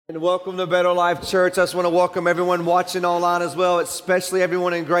And welcome to Better Life Church. I just want to welcome everyone watching online as well, especially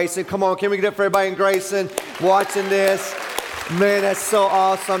everyone in Grayson. Come on, can we get up for everybody in Grayson watching this? Man, that's so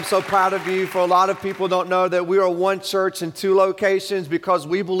awesome. I'm so proud of you. For a lot of people don't know that we are one church in two locations because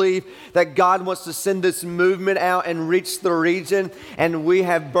we believe that God wants to send this movement out and reach the region. And we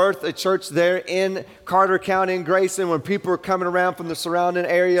have birthed a church there in Carter County in Grayson when people are coming around from the surrounding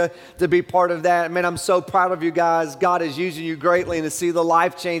area to be part of that. Man, I'm so proud of you guys. God is using you greatly, and to see the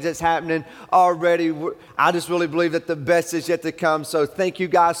life change that's happening already. I just really believe that the best is yet to come. So thank you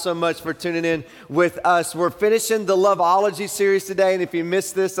guys so much for tuning in with us. We're finishing the Loveology series today, and if you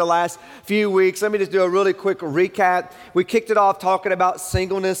missed this the last few weeks, let me just do a really quick recap. We kicked it off talking about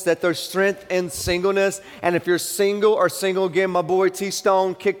singleness, that there's strength in singleness, and if you're single or single, again, my boy T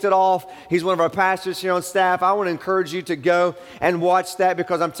Stone kicked it off. He's one of our pastors here on staff. I want to encourage you to go and watch that,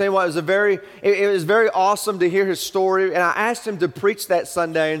 because I'm telling you what, it was very awesome to hear his story, and I asked him to preach that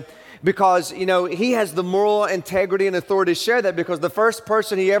Sunday because, you know, he has the moral integrity and authority to share that, because the first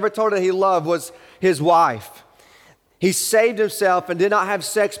person he ever told that he loved was his wife. He saved himself and did not have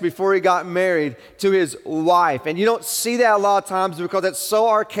sex before he got married to his wife. And you don't see that a lot of times because it's so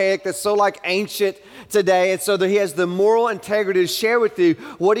archaic, that's so like ancient today. And so that he has the moral integrity to share with you,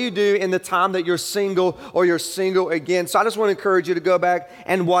 what do you do in the time that you're single or you're single again? So I just want to encourage you to go back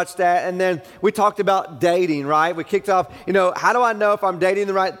and watch that. And then we talked about dating, right? We kicked off, you know, how do I know if I'm dating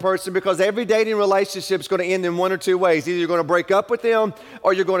the right person? Because every dating relationship is going to end in one or two ways. Either you're going to break up with them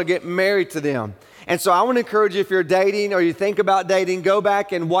or you're going to get married to them. And so I want to encourage you, if you're dating or you think about dating, go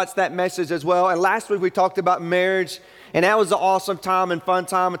back and watch that message as well. And last week we talked about marriage, and that was an awesome time and fun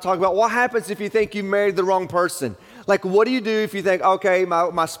time, and talk about what happens if you think you married the wrong person. Like, what do you do if you think, okay,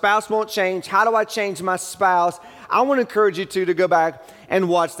 my spouse won't change? How do I change my spouse? I want to encourage you to go back and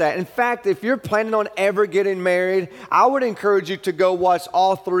watch that. In fact, if you're planning on ever getting married, I would encourage you to go watch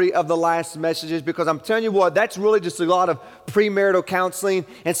all three of the last messages, because I'm telling you what, that's really just a lot of premarital counseling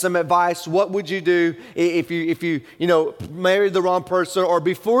and some advice. What would you do if you married the wrong person, or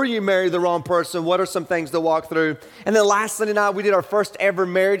before you married the wrong person? What are some things to walk through? And then last Sunday night, we did our first ever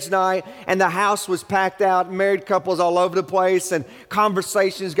marriage night, and the house was packed out, married couples all over the place, and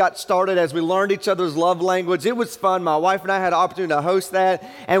conversations got started as we learned each other's love language. It was fun. My wife and I had the opportunity to host that,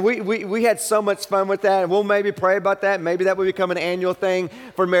 and we had so much fun with that, and we'll maybe pray about that. Maybe that will become an annual thing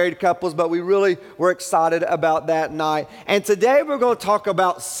for married couples, but we really were excited about that night. And today we're going to talk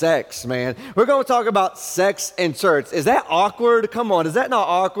about sex, man. We're going to talk about sex in church. Is that awkward? Come on, is that not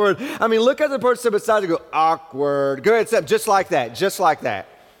awkward? I mean, look at the person beside you and go, awkward. Go ahead, step, just like that, just like that.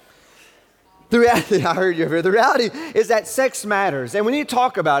 The reality, I heard you over here. The reality is that sex matters, and we need to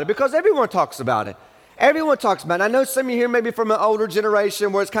talk about it, because everyone talks about it. Everyone talks about it. I know some of you here maybe from an older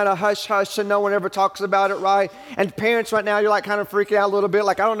generation where it's kind of hush-hush and no one ever talks about it, right? And parents right now, you're like kind of freaking out a little bit.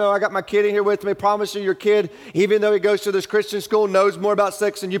 Like, I don't know, I got my kid in here with me. Promise you, your kid, even though he goes to this Christian school, knows more about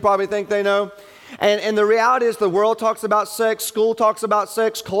sex than you probably think they know. And the reality is the world talks about sex, school talks about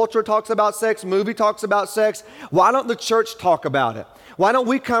sex, culture talks about sex, movie talks about sex. Why don't the church talk about it? Why don't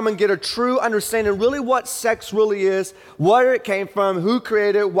we come and get a true understanding really what sex really is, where it came from, who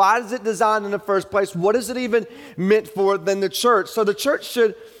created it, why is it designed in the first place, what is it even meant for than the church? So the church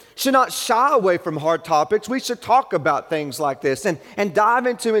should not shy away from hard topics. We should talk about things like this and dive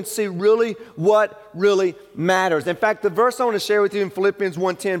into and see really what really matters. In fact, the verse I want to share with you in Philippians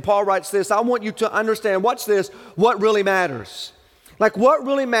 1:10, Paul writes this: I want you to understand, watch this, what really matters. Like, what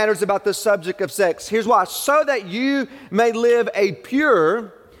really matters about the subject of sex. Here's why: so that you may live a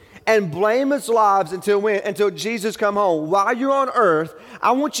pure and blameless lives until Jesus come home. While you're on earth,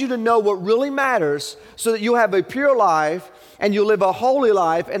 I want you to know what really matters, so that you have a pure life and you live a holy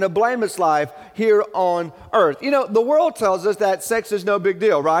life and a blameless life here on earth. You know, the world tells us that sex is no big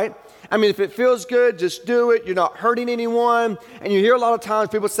deal, right? I mean, if it feels good, just do it. You're not hurting anyone. And you hear a lot of times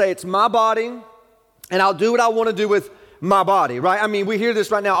people say, it's my body and I'll do what I want to do with my body, right? I mean, we hear this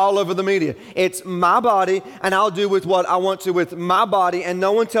right now all over the media. It's my body, and I'll do with what I want to with my body, and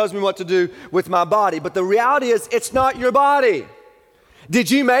no one tells me what to do with my body. But the reality is, it's not your body.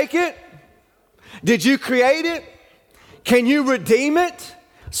 Did you make it? Did you create it? Can you redeem it?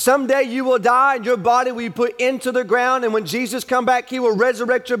 Someday you will die, and your body will be put into the ground, and when Jesus come back, he will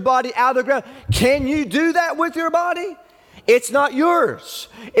resurrect your body out of the ground. Can you do that with your body? It's not yours.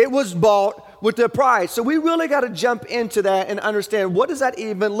 It was bought with the price. So we really got to jump into that and understand, what does that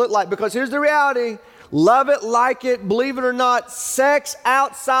even look like? Because here's the reality: love it, like it, believe it or not, sex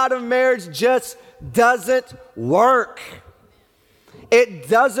outside of marriage just doesn't work. It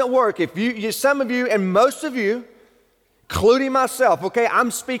doesn't work. If some of you and most of you including myself, okay?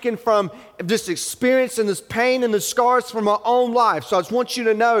 I'm speaking from this experience and this pain and the scars from my own life. So I just want you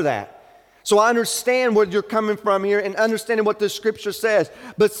to know that. So I understand where you're coming from here and understanding what the scripture says.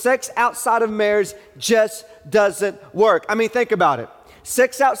 But sex outside of marriage just doesn't work. I mean, think about it.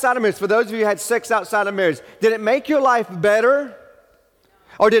 Sex outside of marriage, for those of you who had sex outside of marriage, did it make your life better?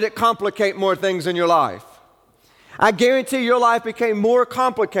 Or did it complicate more things in your life? I guarantee your life became more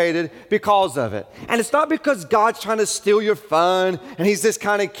complicated because of it. And it's not because God's trying to steal your fun and he's this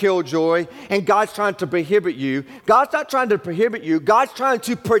kind of killjoy and God's trying to prohibit you. God's not trying to prohibit you. God's trying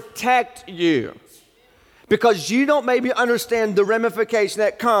to protect you because you don't maybe understand the ramification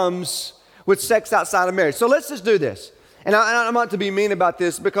that comes with sex outside of marriage. So let's just do this. And I'm not to be mean about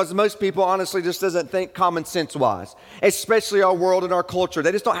this because most people honestly just doesn't think common sense wise, especially our world and our culture.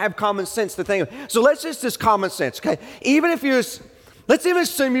 They just don't have common sense to think of. So let's just common sense, okay? Let's even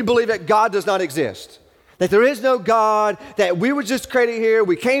assume you believe that God does not exist, that there is no God, that we were just created here,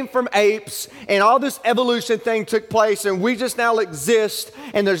 we came from apes, and all this evolution thing took place, and we just now exist,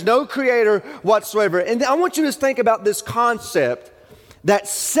 and there's no creator whatsoever. And I want you to think about this concept that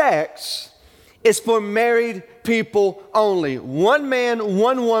sex is for married people only. One man,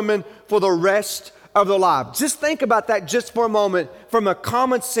 one woman for the rest of their life. Just think about that just for a moment from a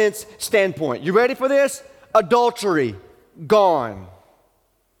common sense standpoint. You ready for this? Adultery, gone.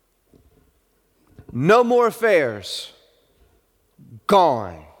 No more affairs,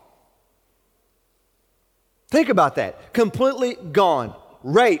 gone. Think about that. Completely gone.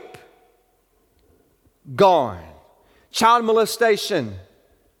 Rape, gone. Child molestation,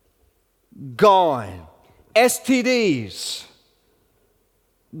 gone. STDs,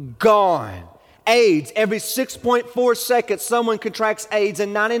 gone. AIDS, every 6.4 seconds someone contracts AIDS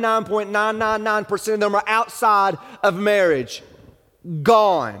and 99.999% of them are outside of marriage.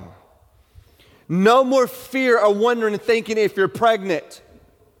 Gone. No more fear or wondering and thinking if you're pregnant.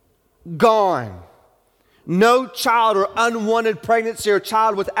 Gone. No child or unwanted pregnancy or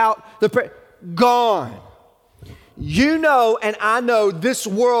child without gone. You know and I know this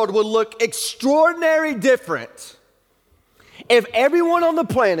world will look extraordinarily different if everyone on the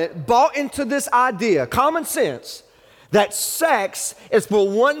planet bought into this idea, common sense, that sex is for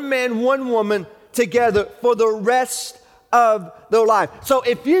one man, one woman together for the rest of their life. So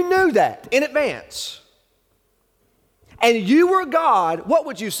if you knew that in advance and you were God, what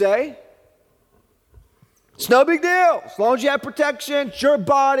would you say? It's no big deal. As long as you have protection, it's your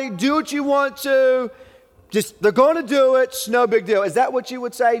body, do what you want to. They're going to do it, it's no big deal. Is that what you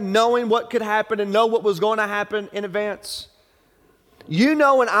would say, knowing what could happen and know what was going to happen in advance? You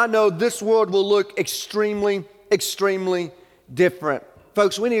know and I know this world will look extremely, extremely different.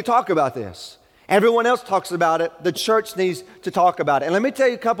 Folks, we need to talk about this. Everyone else talks about it. The church needs to talk about it. And let me tell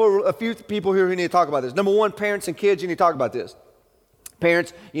you a few people here who need to talk about this. Number one, parents and kids, you need to talk about this.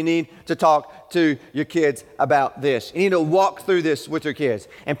 Parents, you need to talk to your kids about this. You need to walk through this with your kids.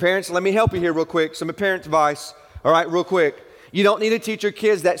 And parents, let me help you here real quick. Some parent advice, all right, real quick. You don't need to teach your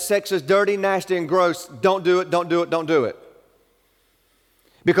kids that sex is dirty, nasty, and gross. Don't do it, don't do it, don't do it.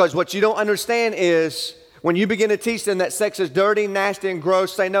 Because what you don't understand is when you begin to teach them that sex is dirty, nasty, and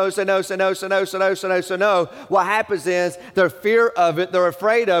gross, say no, say no, say no, say no, say no, say no, say no. What happens is they're fear of it, they're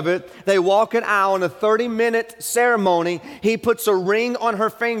afraid of it. They walk an aisle in a 30-minute ceremony. He puts a ring on her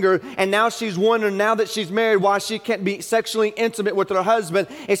finger, and now she's wondering, now that she's married, why she can't be sexually intimate with her husband.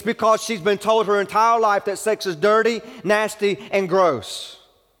 It's because she's been told her entire life that sex is dirty, nasty, and gross.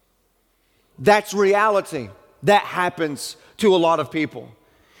 That's reality. That happens to a lot of people.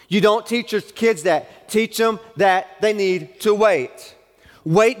 You don't teach your kids that. Teach them that they need to wait.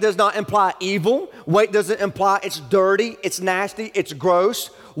 Wait does not imply evil. Wait doesn't imply it's dirty, it's nasty, it's gross.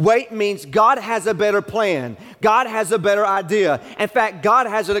 Wait means God has a better plan. God has a better idea. In fact, God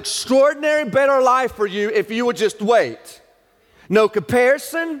has an extraordinary better life for you if you would just wait. No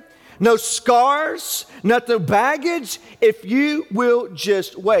comparison, no scars, nothing baggage, if you will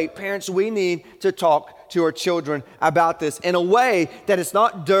just wait. Parents, we need to talk to our children about this in a way that it's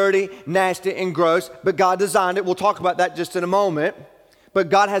not dirty, nasty, and gross, but God designed it. We'll talk about that just in a moment. But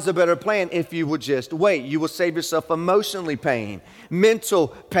God has a better plan if you would just wait. You will save yourself emotionally pain, mental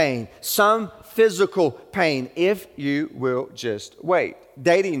pain, some physical pain if you will just wait.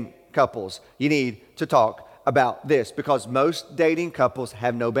 Dating couples, you need to talk about this because most dating couples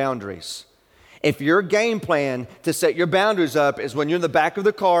have no boundaries. If your game plan to set your boundaries up is when you're in the back of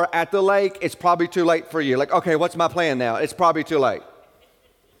the car at the lake, it's probably too late for you. Like, okay, what's my plan now? It's probably too late.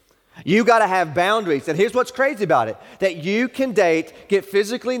 You got to have boundaries. And here's what's crazy about it, that you can date, get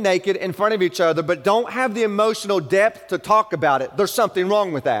physically naked in front of each other, but don't have the emotional depth to talk about it. There's something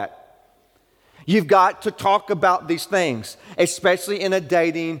wrong with that. You've got to talk about these things, especially in a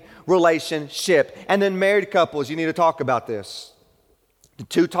dating relationship. And then married couples, you need to talk about this. The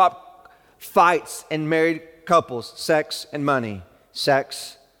two top fights in married couples, sex and money.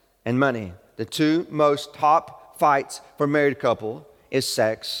 Sex and money. The two most top fights for married couple is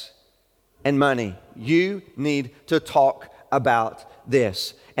sex and money. You need to talk about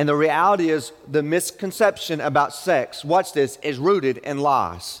this. And the reality is the misconception about sex, watch this, is rooted in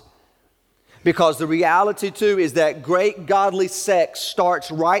lies. Because the reality too is that great godly sex starts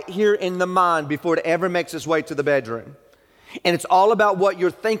right here in the mind before it ever makes its way to the bedroom. And it's all about what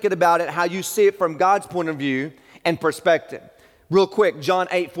you're thinking about it, how you see it from God's point of view and perspective. Real quick, John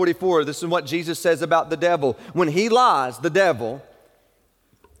 8:44, this is what Jesus says about the devil. When he lies, the devil,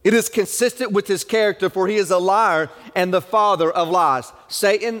 it is consistent with his character, for he is a liar and the father of lies.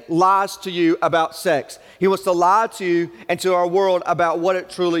 Satan lies to you about sex. He wants to lie to you and to our world about what it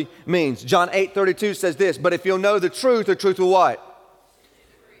truly means. John 8:32 says this, but if you'll know the truth will what?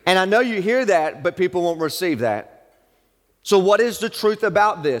 And I know you hear that, but people won't receive that. So what is the truth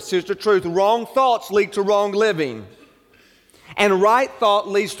about this? Here's the truth. Wrong thoughts lead to wrong living. And right thought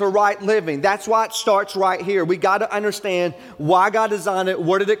leads to right living. That's why it starts right here. We got to understand why God designed it,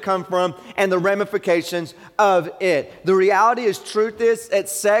 where did it come from, and the ramifications of it. The reality is, truth is that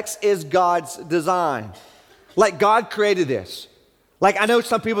sex is God's design. Like God created this. Like I know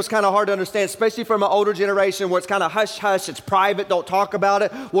some people it's kind of hard to understand, especially from an older generation where it's kind of hush-hush, it's private, don't talk about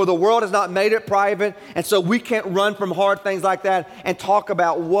it. Well, the world has not made it private, and so we can't run from hard things like that and talk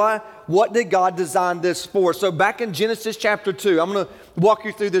about what did God design this for. So back in Genesis chapter 2, I'm going to walk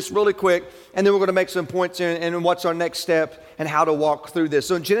you through this really quick, and then we're going to make some points here and what's our next step and how to walk through this.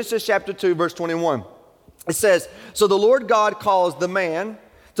 So in Genesis chapter 2, verse 21, it says, so the Lord God caused the man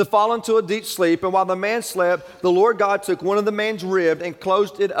to fall into a deep sleep, and while the man slept, the Lord God took one of the man's ribs and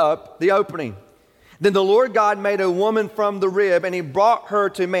closed it up, the opening. Then the Lord God made a woman from the rib, and he brought her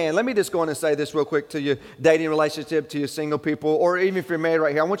to man. Let me just go on and say this real quick to your dating relationship, to your single people, or even if you're married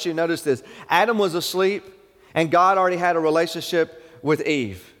right here. I want you to notice this. Adam was asleep, and God already had a relationship with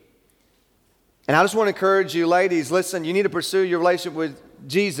Eve. And I just want to encourage you, ladies, listen, you need to pursue your relationship with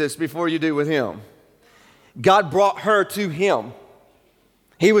Jesus before you do with him. God brought her to him.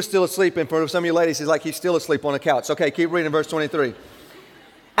 He was still asleep, and for some of you ladies, he's still asleep on the couch. Okay, keep reading verse 23.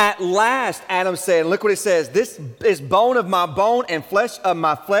 At last, Adam said, look what it says, this is bone of my bone and flesh of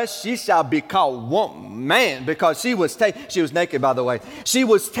my flesh. She shall be called woman, because she was naked, by the way. She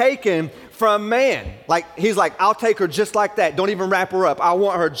was taken from man. He's like, I'll take her just like that. Don't even wrap her up. I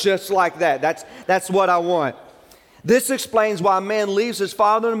want her just like that. That's what I want. This explains why a man leaves his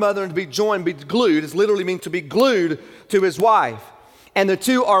father and mother and to be joined, be glued. It literally means to be glued to his wife. And the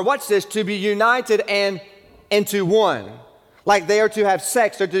two are, watch this, to be united and into one. Like they are to have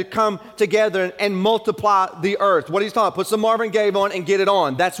sex, they're to come together and multiply the earth. What he's talking about, put some Marvin Gaye on and get it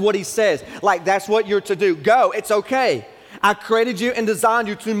on. That's what he says. Like that's what you're to do. Go, it's okay. I created you and designed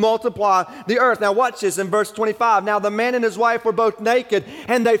you to multiply the earth. Now watch this in verse 25. Now the man and his wife were both naked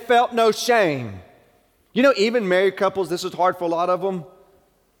and they felt no shame. You know, even married couples, this is hard for a lot of them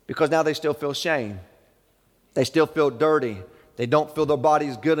because now they still feel shame. They still feel dirty. They don't feel their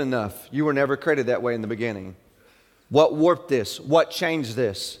body's good enough. You were never created that way in the beginning. What warped this? What changed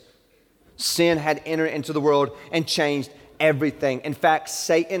this? Sin had entered into the world and changed everything. In fact,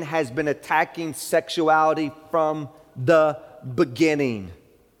 Satan has been attacking sexuality from the beginning.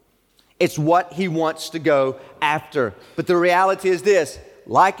 It's what he wants to go after. But the reality is this.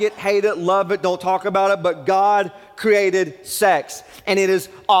 Like it, hate it, love it, don't talk about it, but God created sex, and it is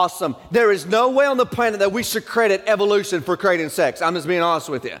awesome. There is no way on the planet that we should credit evolution for creating sex. I'm just being honest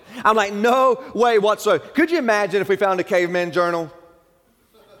with you. I'm like, no way whatsoever. Could you imagine if we found a caveman journal?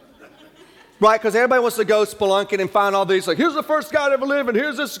 Right, because everybody wants to go spelunking and find all these, like, here's the first guy to ever live, and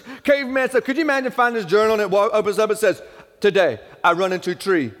here's this caveman stuff. Could you imagine finding this journal and it opens up and says, today, I run into a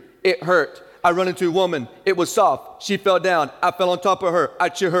tree, it hurt. I run into a woman. It was soft. She fell down. I fell on top of her. I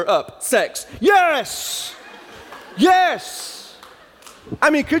cheer her up. Sex. Yes! Yes!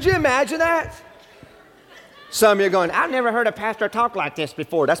 I mean, could you imagine that? Some of you are going, I've never heard a pastor talk like this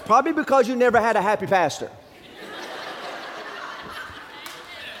before. That's probably because you never had a happy pastor.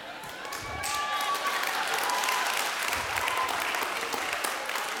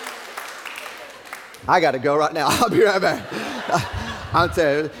 I got to go right now. I'll be right back. I'll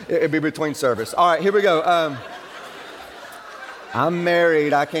tell you, it'll be between service. All right, here we go. I'm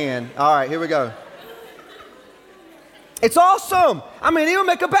married, I can. All right, here we go. It's awesome. I mean, he'll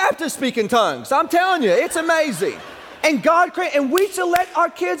make a Baptist speak in tongues. I'm telling you, it's amazing. And God created, and we should let our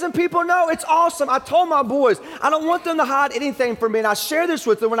kids and people know it's awesome. I told my boys, I don't want them to hide anything from me. And I share this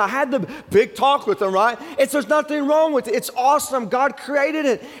with them when I had the big talk with them, right? There's nothing wrong with it. It's awesome. God created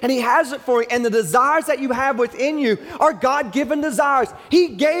it and He has it for you. And the desires that you have within you are God-given desires. He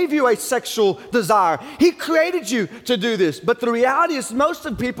gave you a sexual desire. He created you to do this. But the reality is most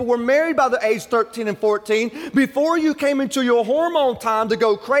of people were married by the age 13 and 14 before you came into your hormone time to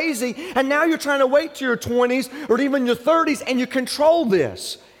go crazy. And now you're trying to wait to your 20s or even your 30s and you control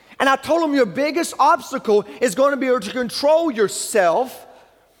this. And I told them your biggest obstacle is going to be able to control yourself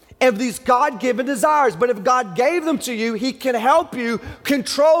of these God-given desires. But if God gave them to you, He can help you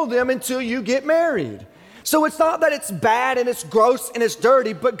control them until you get married. So it's not that it's bad and it's gross and it's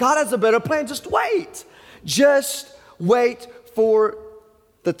dirty, but God has a better plan. Just wait. Just wait for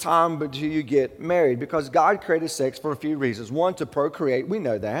the time until you get married, because God created sex for a few reasons. One, to procreate. We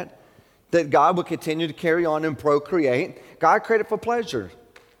know that God will continue to carry on and procreate. God created for pleasure.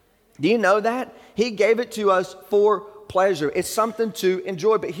 Do you know that? He gave it to us for pleasure. It's something to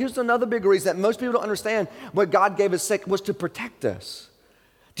enjoy. But here's another big reason that most people don't understand. What God gave us sex was to protect us.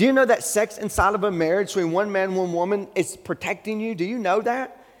 Do you know that sex inside of a marriage between one man and one woman is protecting you? Do you know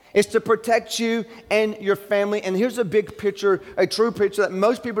that? It's to protect you and your family. And here's a big picture, a true picture that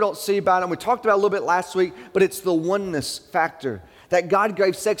most people don't see about it. And we talked about it a little bit last week, but it's the oneness factor. That God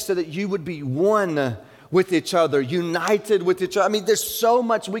gave sex so that you would be one with each other, united with each other. I mean, there's so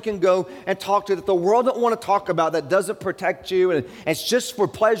much we can go and talk to that the world don't want to talk about that doesn't protect you, and it's just for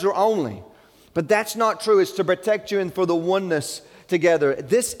pleasure only. But that's not true. It's to protect you and for the oneness together.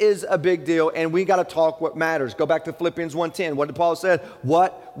 This is a big deal, and we got to talk what matters. Go back to Philippians 1:10. What did Paul say?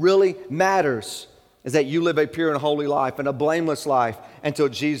 What really matters is that you live a pure and holy life and a blameless life until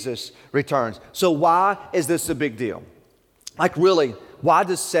Jesus returns. So why is this a big deal? Like really, why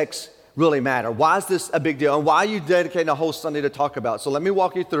does sex really matter? Why is this a big deal? And why are you dedicating a whole Sunday to talk about it? So let me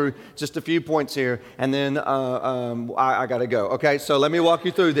walk you through just a few points here, and then I got to go. Okay, so let me walk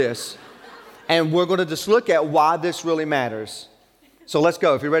you through this. And we're going to just look at why this really matters. So let's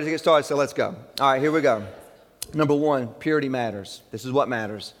go. If you're ready to get started, so let's go. All right, here we go. Number one, purity matters. This is what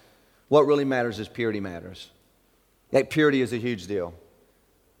matters. What really matters is purity matters. That purity is a huge deal.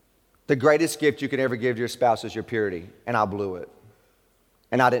 The greatest gift you can ever give to your spouse is your purity, and I blew it.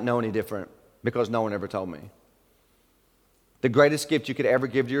 And I didn't know any different because no one ever told me. The greatest gift you could ever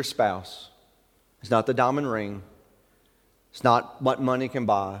give to your spouse is not the diamond ring. It's not what money can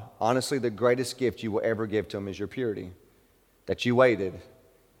buy. Honestly, the greatest gift you will ever give to them is your purity, that you waited.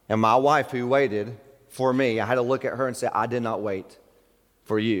 And my wife who waited for me, I had to look at her and say, I did not wait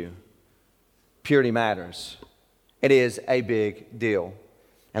for you. Purity matters. It is a big deal.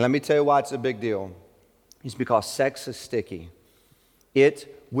 And let me tell you why it's a big deal. It's because sex is sticky.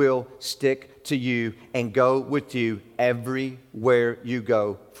 It will stick to you and go with you everywhere you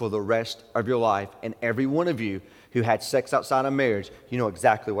go for the rest of your life. And every one of you who had sex outside of marriage, you know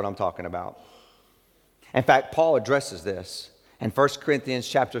exactly what I'm talking about. In fact, Paul addresses this in 1 Corinthians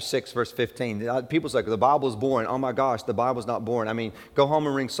chapter 6, verse 15. People say, the Bible's boring. Oh my gosh, the Bible's not boring. I mean, go home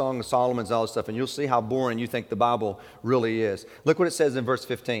and read Song of Solomon and all this stuff, and you'll see how boring you think the Bible really is. Look what it says in verse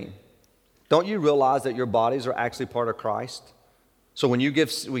 15. Don't you realize that your bodies are actually part of Christ? So when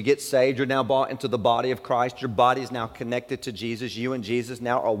we get saved, you're now brought into the body of Christ. Your body is now connected to Jesus. You and Jesus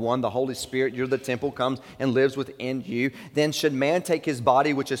now are one. The Holy Spirit, you're the temple, comes and lives within you. Then should man take his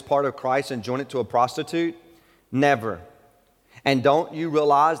body, which is part of Christ, and join it to a prostitute? Never. And don't you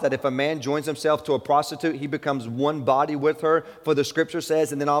realize that if a man joins himself to a prostitute, he becomes one body with her? For the scripture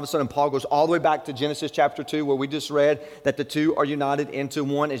says, and then all of a sudden Paul goes all the way back to Genesis chapter 2, where we just read that the two are united into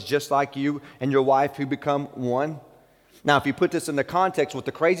one. It's just like you and your wife who become one. Now, if you put this in the context, what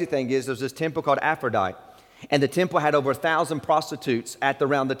the crazy thing is, there's this temple called Aphrodite. And the temple had over 1,000 prostitutes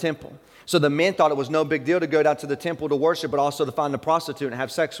around the temple. So the men thought it was no big deal to go down to the temple to worship, but also to find a prostitute and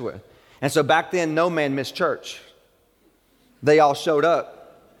have sex with. And so back then, no man missed church. They all showed up.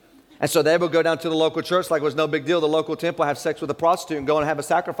 And so they would go down to the local church like it was no big deal. The local temple, have sex with a prostitute and go and have a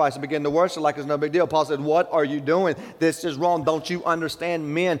sacrifice and begin to worship like it's no big deal. Paul said, what are you doing? This is wrong. Don't you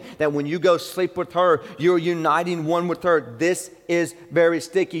understand, men, that when you go sleep with her, you're uniting one with her. This is very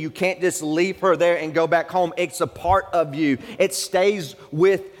sticky. You can't just leave her there and go back home. It's a part of you. It stays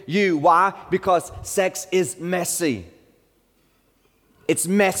with you. Why? Because sex is messy. It's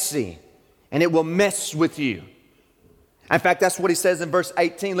messy, and it will mess with you. In fact, that's what he says in verse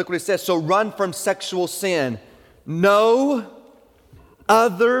 18. Look what he says. So run from sexual sin. No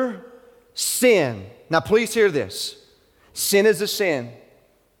other sin. Now, please hear this. Sin is a sin.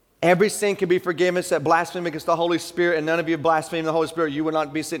 Every sin can be forgiven except blasphemy against the Holy Spirit, and none of you have blasphemed the Holy Spirit. You would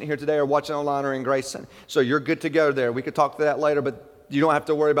not be sitting here today or watching online or in Grayson. So you're good to go there. We could talk to that later, but you don't have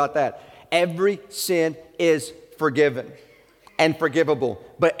to worry about that. Every sin is forgiven and forgivable,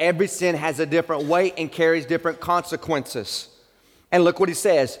 but every sin has a different weight and carries different consequences. And look what he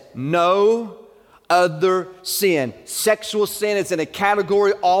says, no other sin. Sexual sin is in a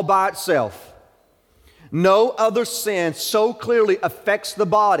category all by itself. No other sin so clearly affects the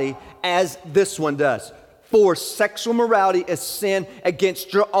body as this one does. For sexual morality is sin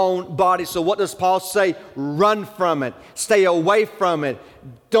against your own body. So what does Paul say? Run from it. Stay away from it.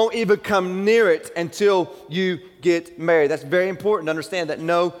 Don't even come near it until you get married. That's very important to understand that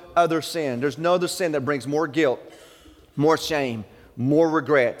no other sin. There's no other sin that brings more guilt, more shame, more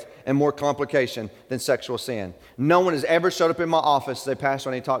regret, and more complication than sexual sin. No one has ever showed up in my office and say, Pastor,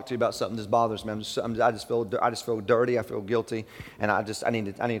 I need to talk to you about something that bothers me. I just feel dirty. I feel guilty, and I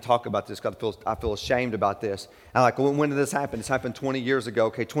need to talk about this because I feel ashamed about this. And I'm like, well, when did this happen? This happened 20 years ago.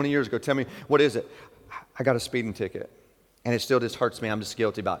 Okay, 20 years ago. Tell me, what is it? I got a speeding ticket, and it still just hurts me. I'm just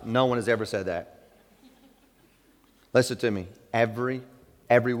guilty about it. No one has ever said that. Listen to me.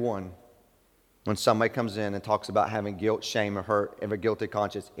 Everyone. When somebody comes in and talks about having guilt, shame, or hurt, and a guilty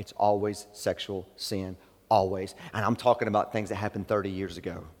conscience, it's always sexual sin, always. And I'm talking about things that happened 30 years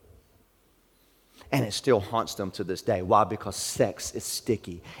ago. And it still haunts them to this day. Why? Because sex is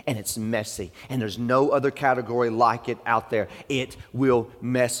sticky and it's messy. And there's no other category like it out there. It will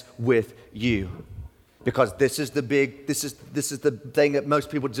mess with you. Because this is the thing that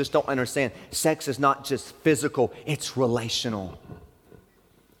most people just don't understand. Sex is not just physical, it's relational.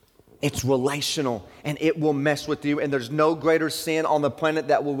 It's relational, and it will mess with you. And there's no greater sin on the planet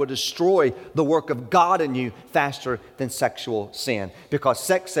that will destroy the work of God in you faster than sexual sin. Because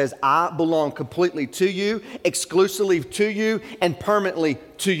sex says, I belong completely to you, exclusively to you, and permanently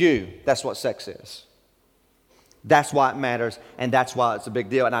to you. That's what sex is. That's why it matters, and that's why it's a big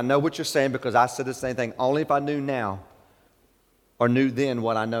deal. And I know what you're saying because I said the same thing. Only if I knew now or knew then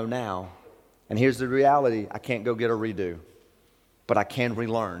what I know now. And here's the reality. I can't go get a redo, but I can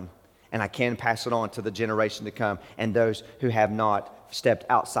relearn. And I can pass it on to the generation to come and those who have not stepped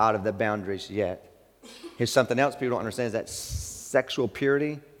outside of the boundaries yet. Here's something else people don't understand is that sexual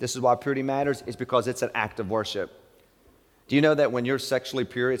purity, this is why purity matters, is because it's an act of worship. Do you know that when you're sexually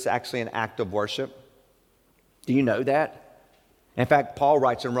pure, it's actually an act of worship? Do you know that? In fact, Paul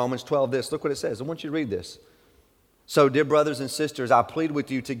writes in Romans 12 this. Look what it says. I want you to read this. So, dear brothers and sisters, I plead with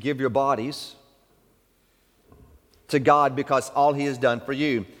you to give your bodies to God because all He has done for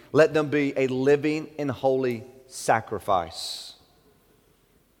you. Let them be a living and holy sacrifice.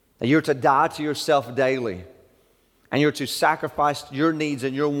 Now you're to die to yourself daily. And you're to sacrifice your needs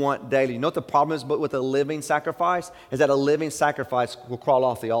and your want daily. You know what the problem is with a living sacrifice? Is that a living sacrifice will crawl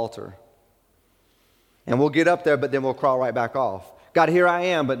off the altar. And we'll get up there, but then we'll crawl right back off. God, here I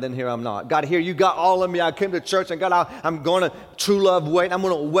am, but then here I'm not. God, here you got all of me. I came to church, and God, I'm going to true love wait. I'm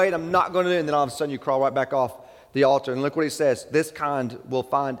going to wait. I'm not going to do it. And then all of a sudden you crawl right back off the altar. And look what he says. This kind will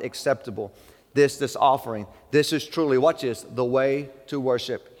find acceptable. This offering. This is truly, watch this, the way to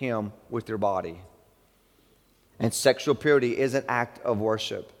worship Him with your body. And sexual purity is an act of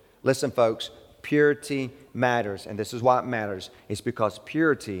worship. Listen, folks, purity matters. And this is why it matters. It's because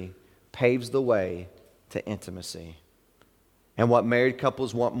purity paves the way to intimacy. And what married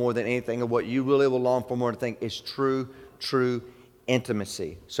couples want more than anything, and what you really will long for more than anything, is true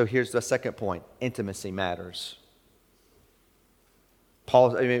intimacy. So here's the second point. Intimacy matters.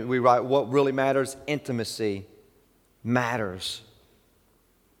 We write, what really matters? Intimacy matters.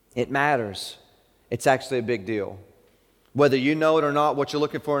 It matters. It's actually a big deal. Whether you know it or not, what you're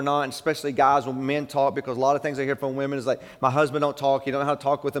looking for or not, and especially guys when men talk, because a lot of things I hear from women is like, my husband don't talk, he don't know how to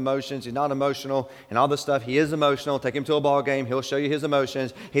talk with emotions, he's not emotional, and all this stuff. He is emotional. Take him to a ball game, he'll show you his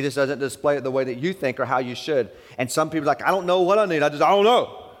emotions. He just doesn't display it the way that you think or how you should. And some people are like, I don't know what I need, I don't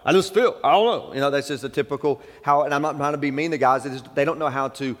know. I just feel, I don't know. You know, that's just a typical how, and I'm not trying to be mean to guys, they don't know how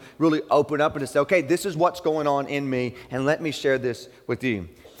to really open up and to say, okay, this is what's going on in me, and let me share this with you.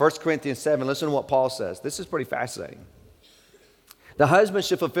 1 Corinthians 7, listen to what Paul says. This is pretty fascinating. The husband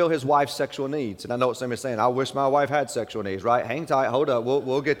should fulfill his wife's sexual needs. And I know what somebody's saying, I wish my wife had sexual needs, right? Hang tight, hold up,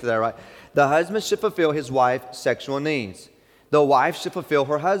 we'll get to that, right? The husband should fulfill his wife's sexual needs. The wife should fulfill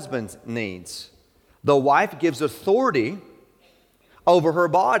her husband's needs. The wife gives authority over her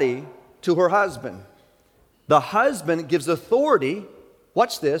body to her husband. The husband gives authority,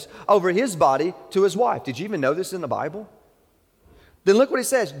 watch this, over his body to his wife. Did you even know this in the Bible? Then look what he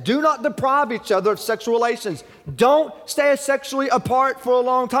says. Do not deprive each other of sexual relations. Don't stay sexually apart for a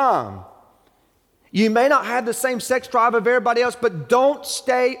long time. You may not have the same sex drive of everybody else, but don't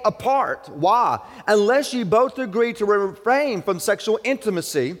stay apart. Why? Unless you both agree to refrain from sexual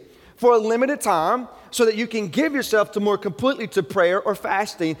intimacy for a limited time so that you can give yourself to more completely to prayer or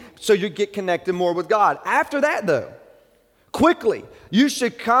fasting so you get connected more with God. After that, though, quickly, you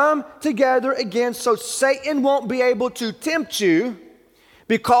should come together again so Satan won't be able to tempt you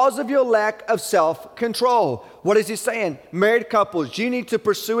because of your lack of self-control. What is he saying? Married couples, you need to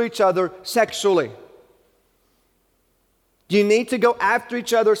pursue each other sexually. You need to go after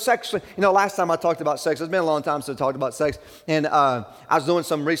each other sexually. You know, last time I talked about sex, it's been a long time since I talked about sex, and I was doing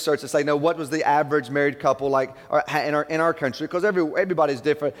some research to say, what was the average married couple like in our country? Because everybody's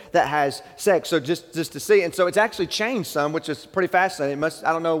different that has sex. So just to see, and so it's actually changed some, which is pretty fascinating.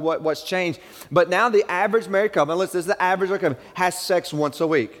 I don't know what's changed, but now the average married couple, this is the average married couple, has sex once a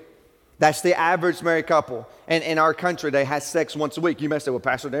week. That's the average married couple. And in our country, they have sex once a week. You may say, well,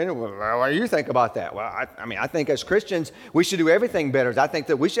 Pastor Daniel, what do you think about that? Well, I think as Christians, we should do everything better. I think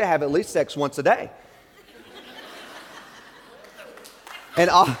that we should have at least sex once a day. And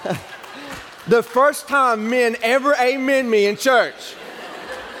the first time men ever amen me in church.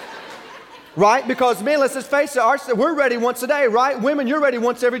 Right? Because men, let's just face it, we're ready once a day, right? Women, you're ready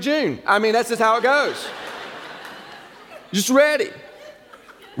once every June. That's just how it goes. Just ready.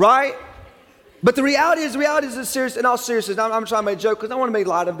 Right? But the reality is serious. In all seriousness, I'm trying to make a joke because I want to make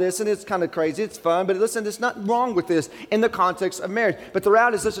light of this, and it's kind of crazy. It's fun, but listen, there's nothing wrong with this in the context of marriage. But the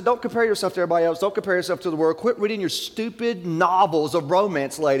reality is, listen, don't compare yourself to everybody else. Don't compare yourself to the world. Quit reading your stupid novels of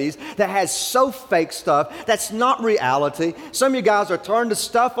romance, ladies, that has so fake stuff. That's not reality. Some of you guys are turned to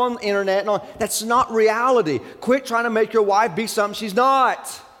stuff on the internet and all. That's not reality. Quit trying to make your wife be something she's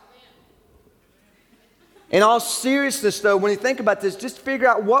not. In all seriousness, though, when you think about this, just figure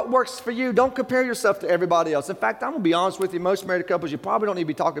out what works for you. Don't compare yourself to everybody else. In fact, I'm going to be honest with you, most married couples, you probably don't need to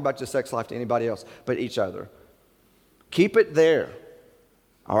be talking about your sex life to anybody else but each other. Keep it there,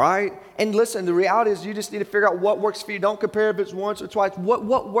 all right? And listen, the reality is you just need to figure out what works for you. Don't compare if it's once or twice. What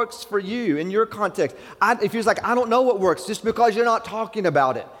works for you in your context? If you're like, I don't know what works, just because you're not talking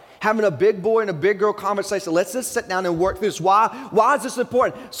about it. Having a big boy and a big girl conversation. Let's just sit down and work through this. Why is this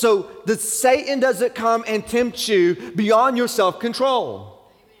important? So that Satan doesn't come and tempt you beyond your self-control.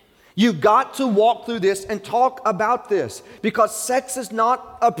 You got to walk through this and talk about this because sex is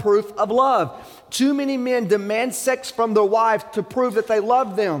not a proof of love. Too many men demand sex from their wives to prove that they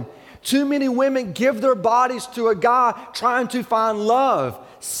love them. Too many women give their bodies to a guy trying to find love.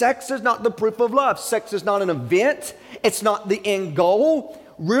 Sex is not the proof of love. Sex is not an event. It's not the end goal.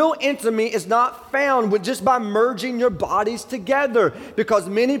 Real intimacy is not found just by merging your bodies together, because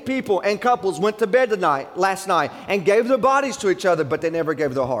many people and couples went to bed last night and gave their bodies to each other, but they never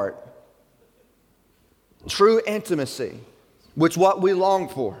gave their heart. True intimacy, which what we long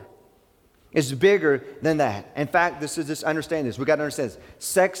for, is bigger than that. In fact, understand this. We got to understand this.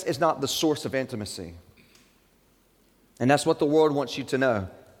 Sex is not the source of intimacy. And that's what the world wants you to know.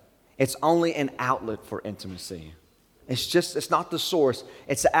 It's only an outlet for intimacy. It's not the source,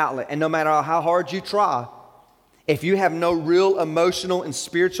 it's the outlet. And no matter how hard you try, if you have no real emotional and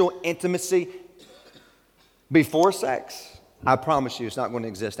spiritual intimacy before sex, I promise you it's not going to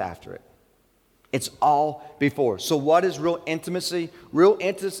exist after it. It's all before. So what is real intimacy? Real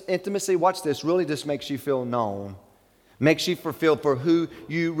intimacy, watch this, really just makes you feel known. Makes you feel for who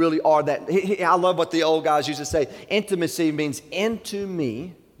you really are. I love what the old guys used to say. Intimacy means into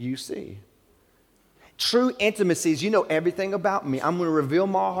me you see. True intimacy is, you know everything about me. I'm going to reveal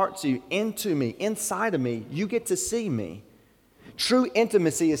my heart to you, into me, inside of me. You get to see me. True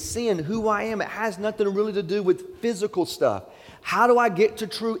intimacy is seeing who I am. It has nothing really to do with physical stuff. How do I get to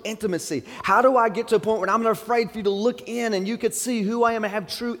true intimacy? How do I get to a point where I'm not afraid for you to look in and you could see who I am and have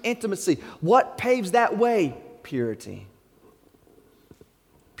true intimacy? What paves that way? Purity.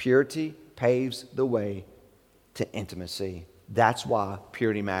 Purity paves the way to intimacy. That's why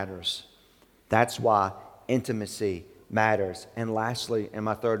purity matters. That's why intimacy matters. And lastly, and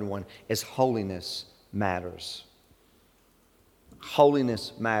my third one, is holiness matters.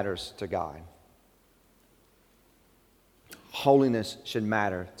 Holiness matters to God. Holiness should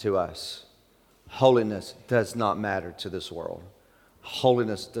matter to us. Holiness does not matter to this world.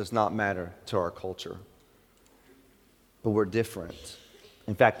 Holiness does not matter to our culture. But we're different.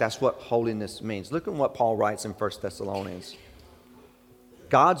 In fact, that's what holiness means. Look at what Paul writes in 1 Thessalonians.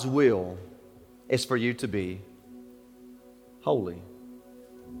 God's will is for you to be holy.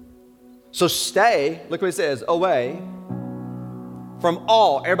 So stay, look what he says, away from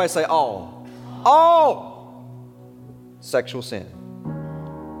all, everybody say all sexual sin.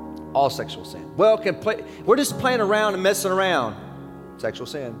 All sexual sin. Well, we're just playing around and messing around. Sexual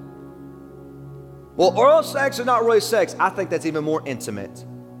sin. Well, oral sex is not really sex. I think that's even more intimate.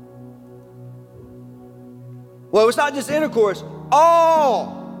 Well, it's not just intercourse.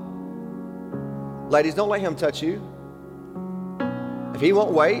 Oh! Ladies, don't let him touch you. If he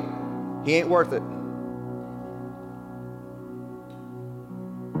won't wait, he ain't worth it.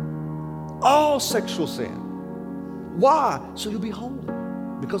 All sexual sin. Why? So you'll be holy.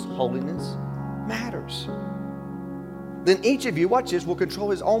 Because holiness matters. Then each of you, watch this, will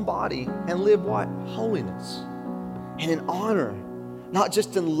control his own body and live what? Holiness. And in honor, not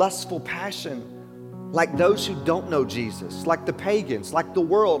just in lustful passion, like those who don't know Jesus, like the pagans, like the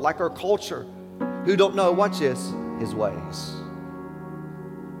world, like our culture, who don't know, watch this, his ways.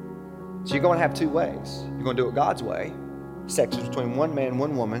 So you're going to have two ways. You're going to do it God's way. Sex is between one man and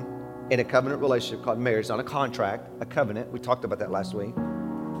one woman in a covenant relationship called marriage. It's not a contract, a covenant. We talked about that last week.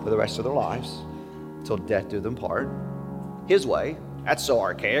 For the rest of their lives, till death do them part. His way, that's so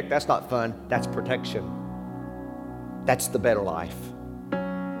archaic. That's not fun. That's protection. That's the better life.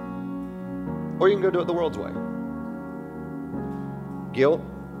 Or you can go do it the world's way. Guilt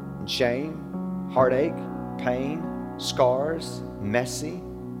and shame, heartache, pain, scars, messy,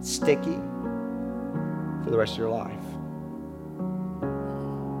 sticky for the rest of your life.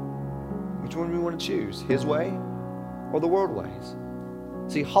 Which one do we want to choose? His way or the world ways?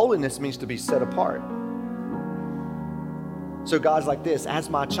 See, holiness means to be set apart. So God's like this,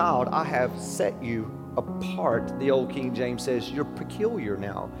 as my child, I have set you apart. The old King James says, you're peculiar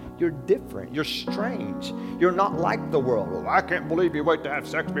now. You're different. You're strange. You're not like the world. Well, I can't believe you wait to have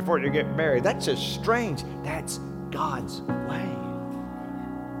sex before you get married. That's just strange. That's God's way.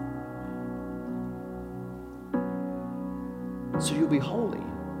 So you'll be holy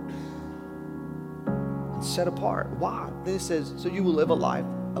and set apart. Why? Then it says, so you will live a life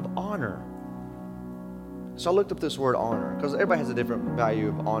of honor. So I looked up this word honor because everybody has a different value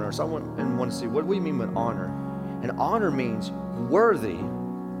of honor. So I want to see, what do we mean by honor? And honor means worthy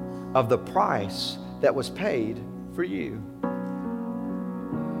of the price that was paid for you.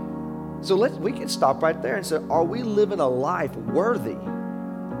 So we can stop right there and say, are we living a life worthy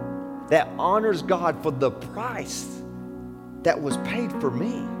that honors God for the price that was paid for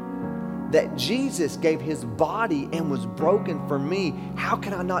me? That Jesus gave his body and was broken for me. How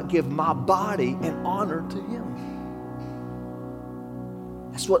can I not give my body an honor to him?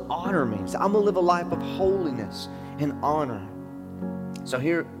 That's what honor means. I'm going to live a life of holiness and honor. So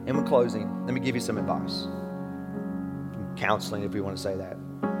here, in closing, let me give you some advice. Counseling, if you want to say that.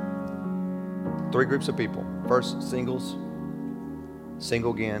 3 groups of people. First, singles.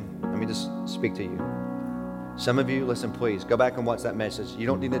 Single again. Let me just speak to you. Some of you, listen, please, go back and watch that message. You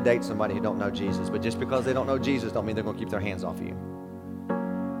don't need to date somebody who don't know Jesus, but just because they don't know Jesus don't mean they're going to keep their hands off of you.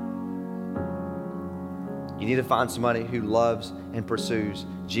 You need to find somebody who loves and pursues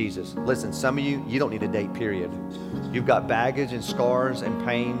Jesus. Listen, some of you don't need a date, period. You've got baggage and scars and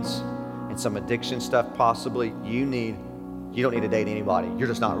pains and some addiction stuff possibly. You don't need to date anybody. You're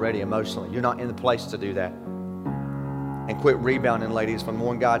just not ready emotionally. You're not in the place to do that. And quit rebounding, ladies, from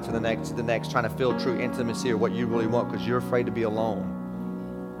one guy to the next, trying to feel true intimacy or what you really want because you're afraid to be alone.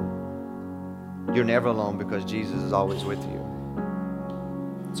 You're never alone because Jesus is always with you.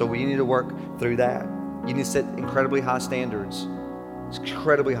 So we need to work through that. You need to set incredibly high standards.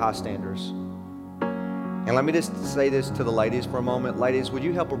 Incredibly high standards. And let me just say this to the ladies for a moment. Ladies, would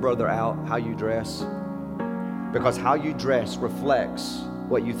you help a brother out how you dress? Because how you dress reflects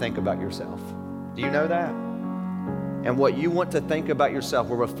what you think about yourself. Do you know that? And what you want to think about yourself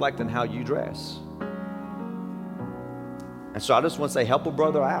will reflect on how you dress. And so I just want to say, help a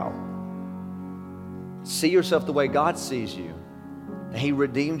brother out. See yourself the way God sees you. And he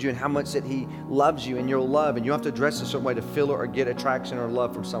redeemed you and how much that he loves you and your love. And you have to dress a certain way to feel it or get attraction or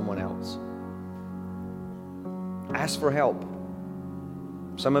love from someone else. Ask for help.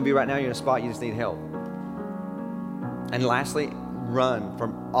 Some of you right now, you're in a spot you just need help. And lastly, run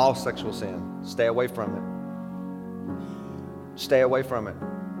from all sexual sin. Stay away from it. Stay away from it.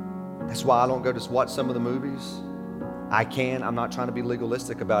 That's why I don't go to watch some of the movies. I'm not trying to be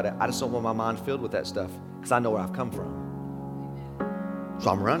legalistic about it. I just don't want my mind filled with that stuff because I know where I've come from.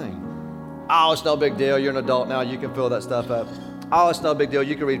 So I'm running. Oh, it's no big deal. You're an adult now. You can fill that stuff up. Oh, it's no big deal.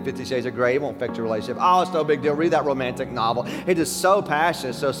 You can read 50 Shades of Grey. It won't affect your relationship. Oh, it's no big deal. Read that romantic novel. It is so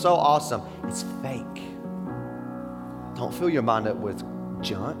passionate, so awesome. It's fake. Don't fill your mind up with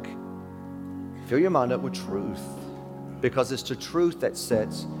junk. Fill your mind up with truth. Because it's the truth that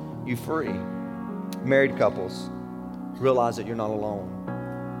sets you free. Married couples, realize that you're not alone.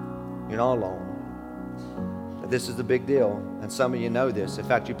 You're not alone. That this is the big deal. And some of you know this. In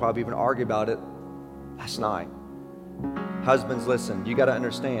fact, you probably even argued about it last night. Husbands, listen, you got to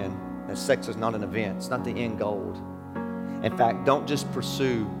understand that sex is not an event. It's not the end goal. In fact, don't just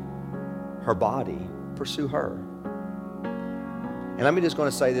pursue her body, pursue her. And let me just going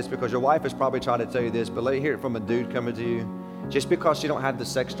to say this, because your wife is probably trying to tell you this, but let me hear it from a dude coming to you. Just because she don't have the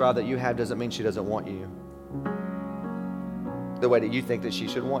sex drive that you have doesn't mean she doesn't want you the way that you think that she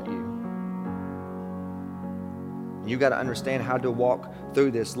should want you. You got to understand how to walk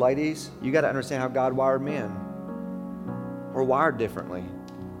through this. Ladies, you got to understand how God wired men. We're wired differently.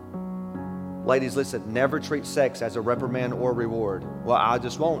 Ladies, listen, never treat sex as a reprimand or reward. Well, I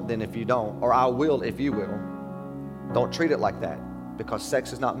just won't then if you don't, or I will if you will. Don't treat it like that, because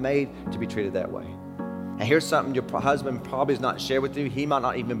sex is not made to be treated that way. And here's something your husband probably has not shared with you. He might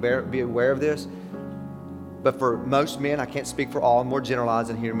not even be aware of this. But for most men, I can't speak for all, I'm more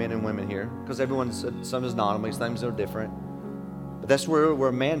generalizing here, men and women here, because some is anonymous, things are different. But that's where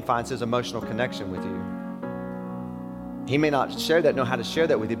a man finds his emotional connection with you. He may not know how to share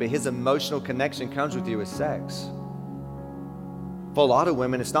that with you, but his emotional connection comes with you with sex. For a lot of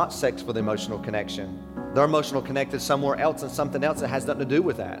women, it's not sex for the emotional connection. They're emotional connected somewhere else and something else that has nothing to do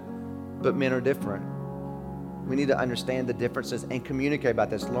with that. But men are different. We need to understand the differences and communicate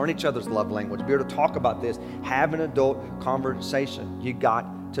about this. Learn each other's love language. Be able to talk about this. Have an adult conversation. You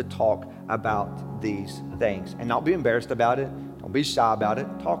got to talk about these things and not be embarrassed about it. Don't be shy about it.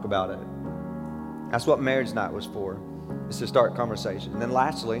 Talk about it. That's what marriage night was for, is to start conversation. And then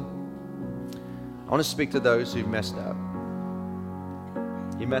lastly, I want to speak to those who've messed up.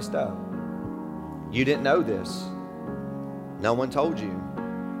 You messed up. You didn't know this. No one told you.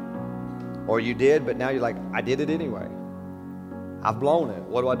 Or you did, but now you're like, I did it anyway. I've blown it.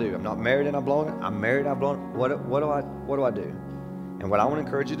 What do I do? I'm not married and I've blown it. I'm married, I've blown it. What do I do? And what I want to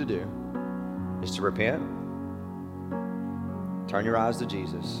encourage you to do is to repent. Turn your eyes to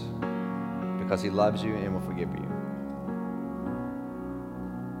Jesus, because he loves you and will forgive you.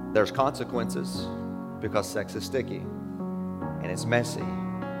 There's consequences, because sex is sticky and it's messy.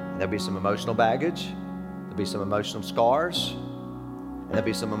 And there'll be some emotional baggage. There'll be some emotional scars. And there'll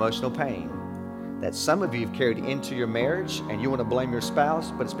be some emotional pain that some of you have carried into your marriage, and you want to blame your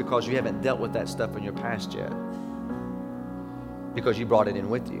spouse, but it's because you haven't dealt with that stuff in your past yet, because you brought it in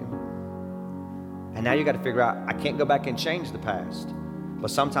with you. And now you got to figure out, I can't go back and change the past, but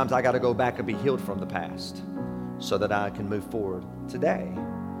sometimes I got to go back and be healed from the past so that I can move forward today.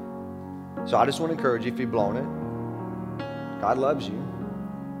 So I just want to encourage you, if you've blown it, God loves you.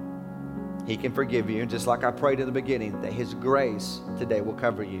 He can forgive you, just like I prayed in the beginning, that his grace today will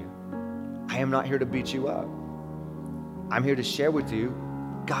cover you. I am not here to beat you up. I'm here to share with you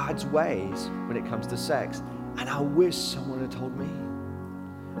God's ways when it comes to sex. And I wish someone had told me.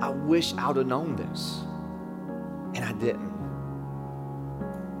 I wish I would have known this. And I didn't.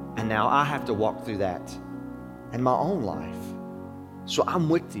 And now I have to walk through that in my own life. So I'm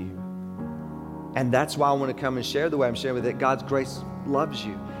with you. And that's why I want to come and share the way I'm sharing with it. God's grace loves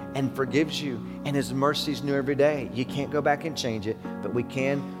you and forgives you, and his mercies new every day. You can't go back and change it, but we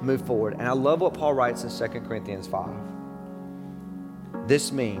can move forward. And I love what Paul writes in 2 Corinthians 5.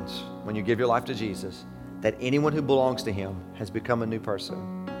 This means, when you give your life to Jesus, that anyone who belongs to him has become a new person.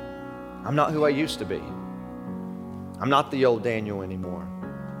 I'm not who I used to be. I'm not the old Daniel anymore.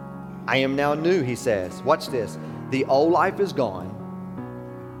 I am now new, he says. Watch this. The old life is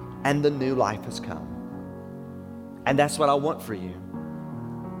gone, and the new life has come. And that's what I want for you.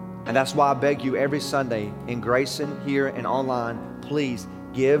 And that's why I beg you every Sunday in Grayson, here and online, please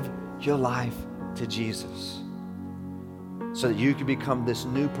give your life to Jesus so that you can become this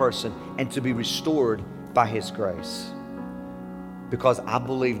new person and to be restored by his grace. Because I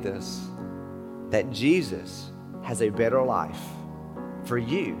believe this, that Jesus has a better life for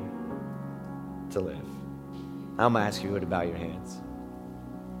you to live. I'm going to ask you to bow your heads.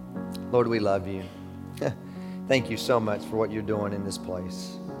 Lord, we love you. Thank you so much for what you're doing in this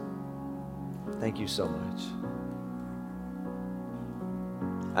place. Thank you so much.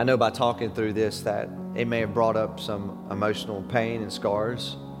 I know by talking through this that it may have brought up some emotional pain and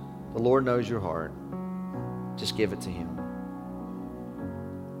scars. The Lord knows your heart. Just give it to him.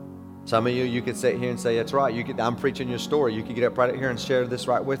 Some of you could sit here and say, that's right. I'm preaching your story. You could get up right here and share this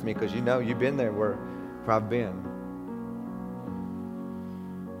right with me, because you know you've been there where I've been.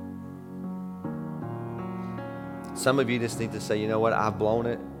 Some of you just need to say, you know what, I've blown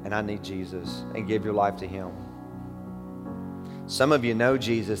it and I need Jesus, and give your life to him. Some of you know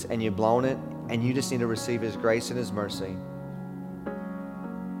Jesus and you've blown it, and you just need to receive his grace and his mercy.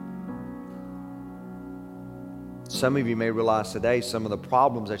 Some of you may realize today some of the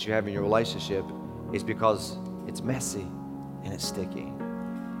problems that you have in your relationship is because it's messy and it's sticky.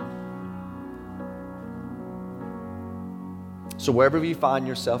 So wherever you find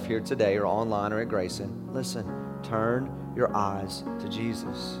yourself here today or online or at Grayson, listen, turn your eyes to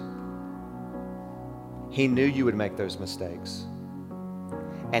Jesus. He knew you would make those mistakes.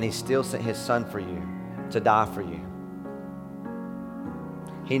 And he still sent his son for you to die for you.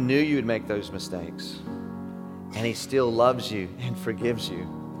 He knew you would make those mistakes. And he still loves you and forgives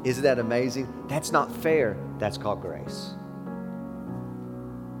you. Isn't that amazing? That's not fair. That's called grace.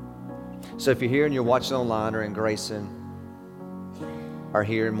 So if you're here and you're watching online or in Grayson or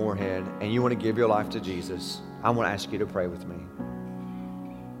here in Moorhead and you want to give your life to Jesus, I want to ask you to pray with me.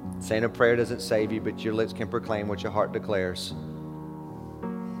 Saying a prayer doesn't save you, but your lips can proclaim what your heart declares.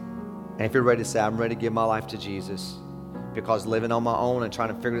 And if you're ready to say, I'm ready to give my life to Jesus because living on my own and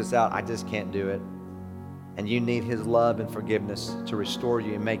trying to figure this out, I just can't do it. And you need his love and forgiveness to restore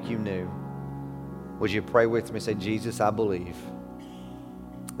you and make you new. Would you pray with me? Say, Jesus, I believe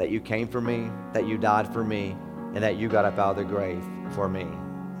that you came for me, that you died for me, and that you got up out of the grave for me.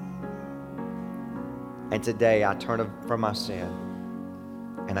 And today I turn from my sin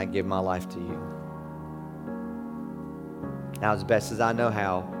and I give my life to you. Now, as best as I know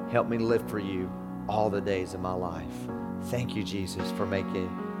how, help me live for you all the days of my life. Thank you, Jesus, for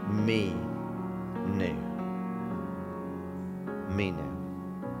making me new. Me new.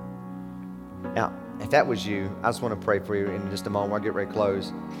 Now, if that was you, I just want to pray for you in just a moment while I get ready to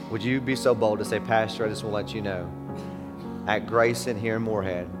close. Would you be so bold to say, Pastor, I just want to let you know, at Grayson here in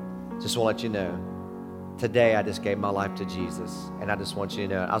Moorhead, just want to let you know, today I just gave my life to Jesus, and I just want you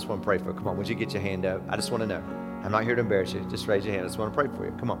to know, I just want to pray for you. Come on, would you get your hand up? I just want to know. I'm not here to embarrass you. Just raise your hand. I just want to pray for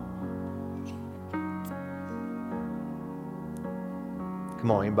you. Come on.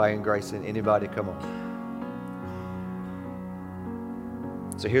 Come on, anybody in Grayson? Anybody? Come on.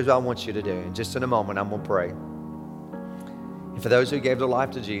 So here's what I want you to do. And just in a moment, I'm going to pray. And for those who gave their life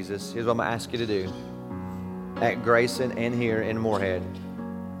to Jesus, here's what I'm going to ask you to do. At Grayson and here in Moorhead,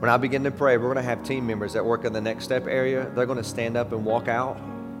 when I begin to pray, we're going to have team members that work in the Next Step area. They're going to stand up and walk out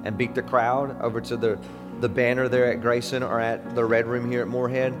and beat the crowd over to the banner there at Grayson or at the Red Room here at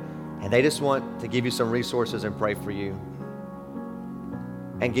Moorhead. And they just want to give you some resources and pray for you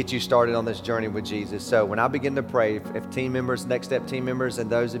and get you started on this journey with Jesus. So when I begin to pray, if team members, Next Step team members, and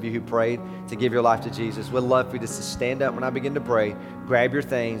those of you who prayed to give your life to Jesus, we'd love for you just to stand up when I begin to pray, grab your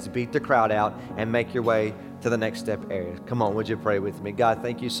things, beat the crowd out, and make your way to the Next Step area. Come on, would you pray with me? God,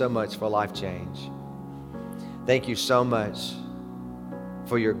 thank you so much for life change. Thank you so much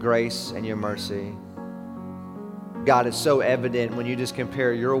for your grace and your mercy. God, it's so evident when you just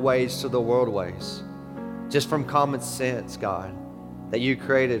compare your ways to the world ways, just from common sense, God, that you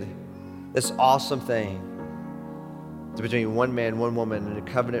created this awesome thing between one man, one woman in a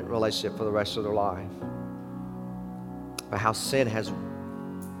covenant relationship for the rest of their life. But how sin has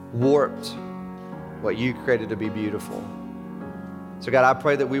warped what you created to be beautiful. So God, I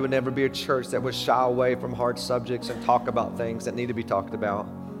pray that we would never be a church that would shy away from hard subjects and talk about things that need to be talked about.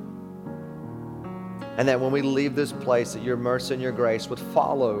 And that when we leave this place, that your mercy and your grace would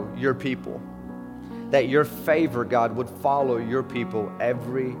follow your people. That your favor, God, would follow your people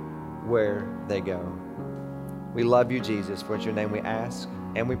everywhere they go. We love you, Jesus. For it's your name we ask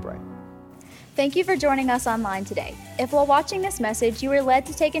and we pray. Thank you for joining us online today. If while watching this message you were led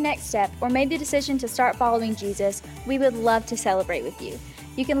to take a next step or made the decision to start following Jesus, we would love to celebrate with you.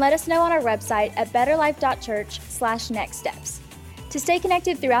 You can let us know on our website at betterlife.church/nextsteps. To stay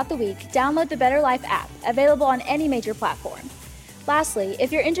connected throughout the week, download the Better Life app, available on any major platform. Lastly,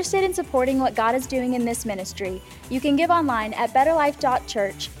 if you're interested in supporting what God is doing in this ministry, you can give online at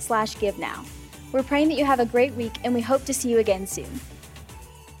betterlife.church/givenow. We're praying that you have a great week, and we hope to see you again soon.